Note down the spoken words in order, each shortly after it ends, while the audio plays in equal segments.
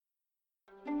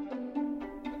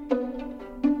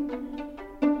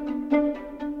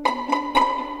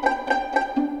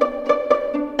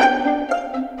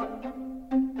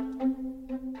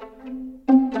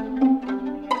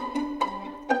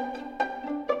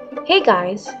Hey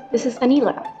guys, this is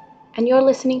Anila, and you're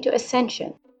listening to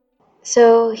Ascension.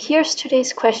 So here's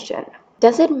today's question.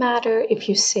 Does it matter if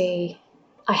you say,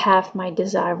 I have my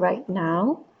desire right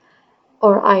now,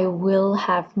 or I will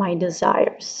have my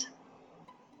desires?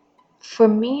 For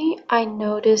me, I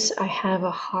notice I have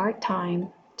a hard time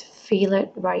to feel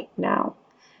it right now.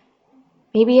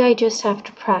 Maybe I just have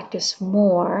to practice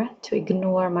more to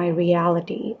ignore my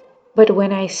reality. But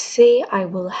when I say I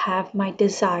will have my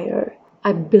desire,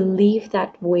 I believe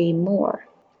that way more.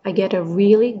 I get a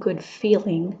really good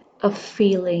feeling of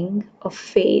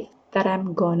faith that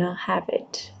I'm gonna have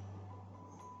it.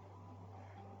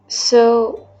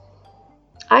 So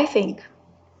I think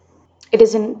it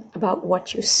isn't about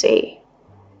what you say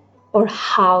or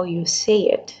how you say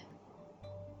it.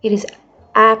 It is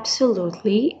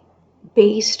absolutely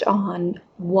based on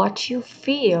what you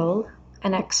feel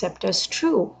and accept as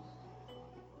true.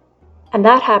 And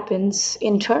that happens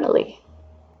internally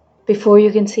before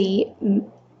you can see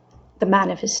the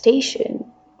manifestation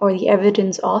or the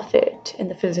evidence of it in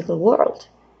the physical world.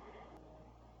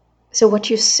 So, what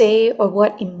you say or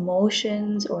what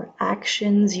emotions or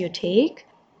actions you take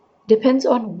depends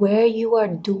on where you are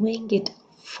doing it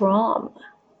from.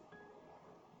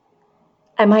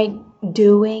 Am I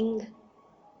doing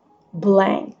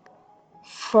blank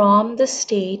from the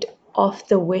state of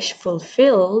the wish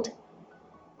fulfilled,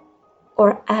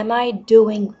 or am I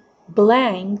doing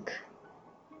blank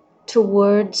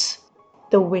towards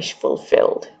the wish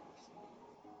fulfilled?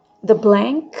 The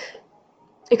blank,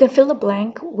 you can fill the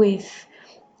blank with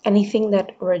anything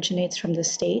that originates from the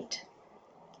state,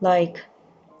 like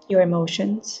your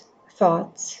emotions,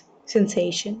 thoughts,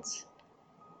 sensations,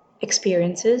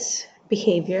 experiences,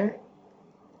 behavior,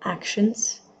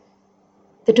 actions,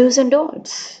 the do's and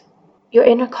don'ts, your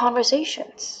inner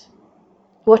conversations,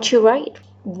 what you write,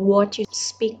 what you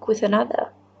speak with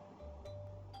another.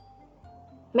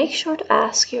 Make sure to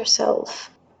ask yourself,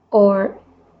 or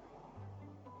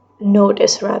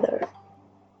notice rather,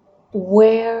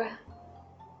 where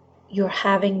you're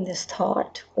having this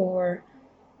thought or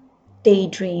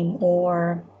daydream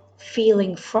or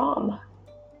feeling from.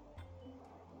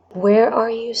 Where are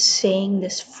you saying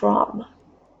this from?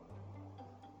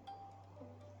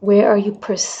 Where are you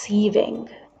perceiving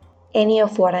any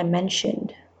of what I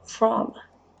mentioned from?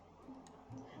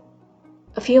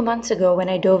 A few months ago, when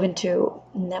I dove into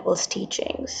Neville's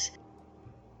teachings,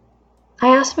 I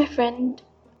asked my friend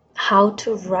how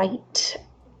to write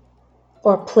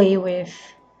or play with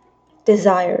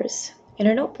desires in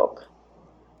a notebook.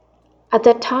 At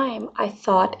that time, I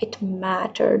thought it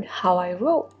mattered how I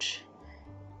wrote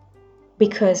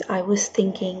because I was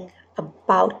thinking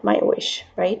about my wish,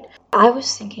 right? I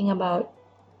was thinking about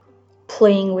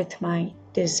playing with my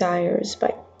desires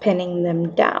by penning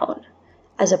them down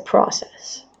as a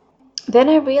process. Then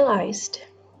I realized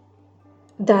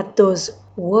that those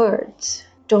words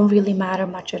don't really matter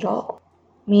much at all.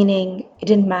 Meaning, it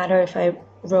didn't matter if I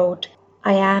wrote,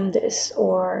 I am this,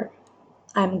 or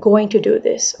I'm going to do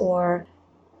this, or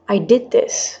I did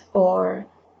this, or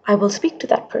I will speak to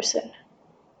that person.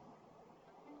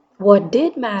 What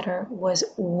did matter was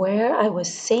where I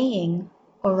was saying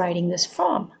or writing this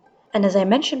from. And as I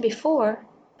mentioned before,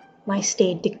 my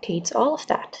state dictates all of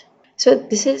that. So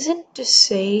this isn't to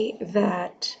say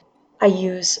that I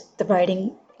use the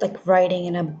writing, like writing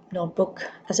in a notebook,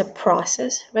 as a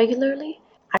process regularly.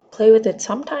 I play with it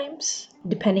sometimes,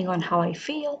 depending on how I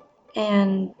feel.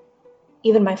 And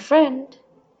even my friend,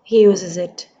 he uses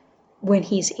it when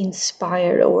he's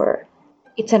inspired or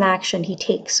it's an action he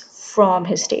takes from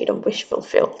his state of wish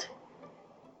fulfilled,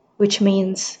 which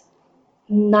means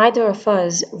neither of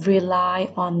us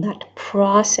rely on that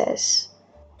process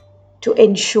to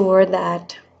ensure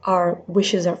that our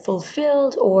wishes are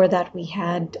fulfilled or that we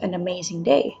had an amazing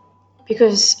day.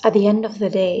 Because at the end of the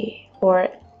day, or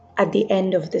at the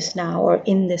end of this now, or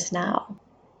in this now,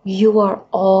 you are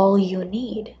all you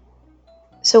need.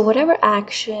 So, whatever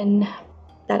action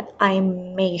that I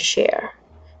may share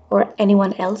or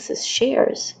anyone else's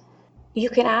shares, you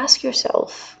can ask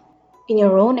yourself in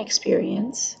your own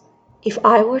experience, if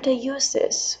I were to use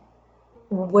this,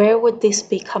 where would this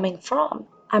be coming from?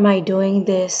 Am I doing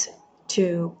this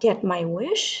to get my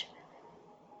wish?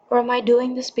 Or am I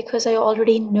doing this because I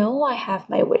already know I have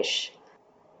my wish?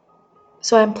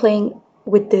 So I'm playing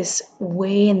with this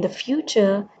way in the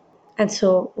future, and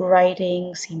so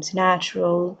writing seems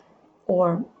natural,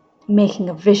 or making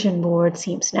a vision board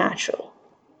seems natural.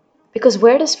 Because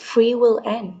where does free will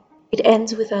end? It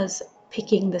ends with us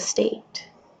picking the state.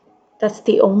 That's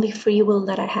the only free will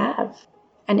that I have.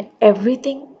 And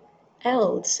everything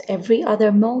else, every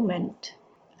other moment,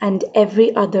 and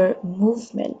every other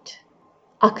movement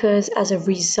occurs as a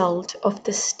result of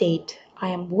the state I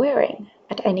am wearing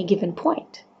at any given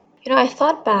point. I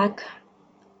thought back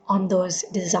on those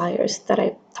desires that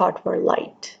I thought were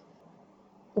light,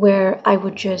 where I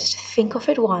would just think of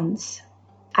it once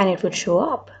and it would show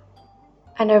up.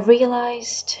 And I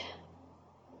realized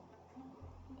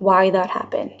why that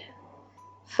happened.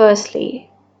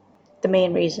 Firstly, the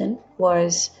main reason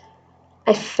was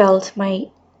I felt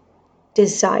my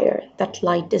desire, that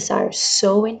light desire,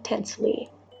 so intensely,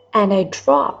 and I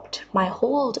dropped my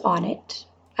hold on it.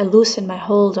 I loosened my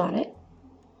hold on it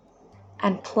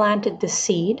and planted the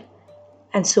seed,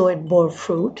 and so it bore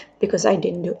fruit because I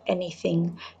didn't do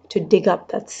anything to dig up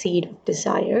that seed of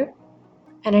desire.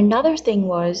 And another thing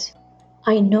was,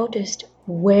 I noticed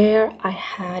where I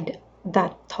had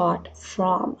that thought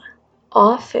from.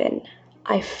 Often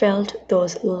I felt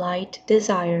those light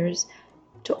desires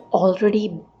to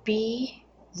already be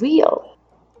real.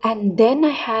 And then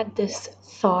I had this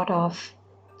thought of,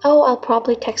 oh, I'll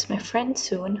probably text my friend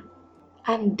soon.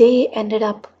 And they ended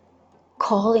up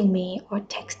calling me or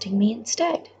texting me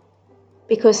instead.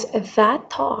 Because that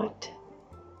thought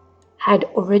had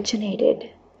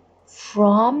originated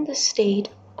from the state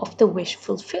of the wish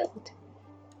fulfilled.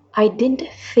 I didn't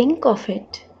think of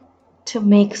it to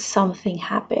make something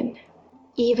happen,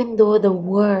 even though the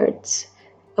words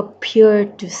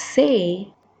appeared to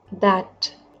say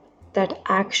that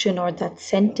action or that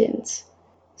sentence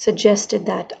suggested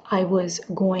that I was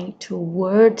going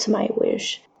towards my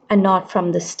wish and not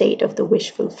from the state of the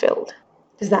wish fulfilled.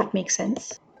 Does that make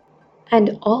sense?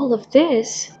 And all of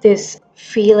this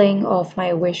feeling of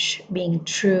my wish being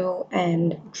true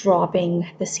and dropping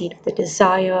the seed of the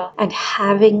desire and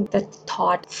having the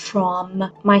thought from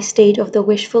my state of the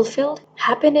wish fulfilled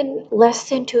happened in less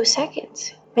than 2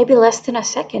 seconds, maybe less than a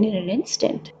second, in an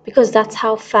instant, because that's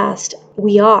how fast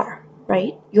we are,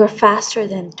 right? You're faster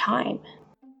than time.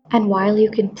 And while you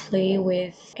can play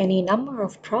with any number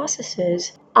of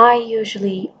processes, I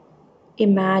usually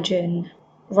imagine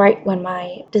right when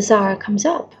my desire comes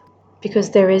up, because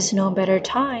there is no better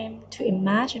time to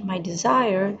imagine my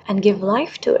desire and give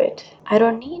life to it. I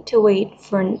don't need to wait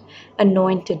for an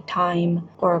anointed time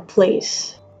or a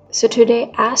place. So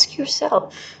today, ask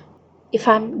yourself, if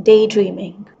I'm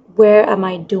daydreaming, where am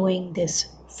I doing this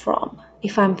from?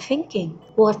 If I'm thinking,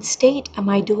 what state am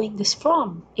I doing this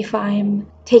from? If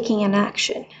I'm taking an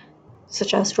action,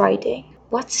 such as writing,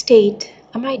 what state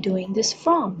am I doing this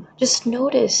from? Just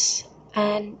notice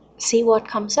and see what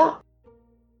comes up.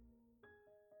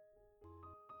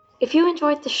 If you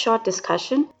enjoyed this short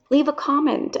discussion, leave a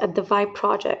comment at the Vibe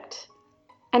Project.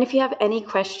 And if you have any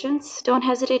questions, don't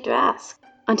hesitate to ask.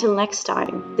 Until next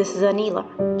time, this is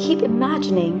Anila. Keep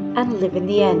imagining and live in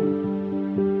the end.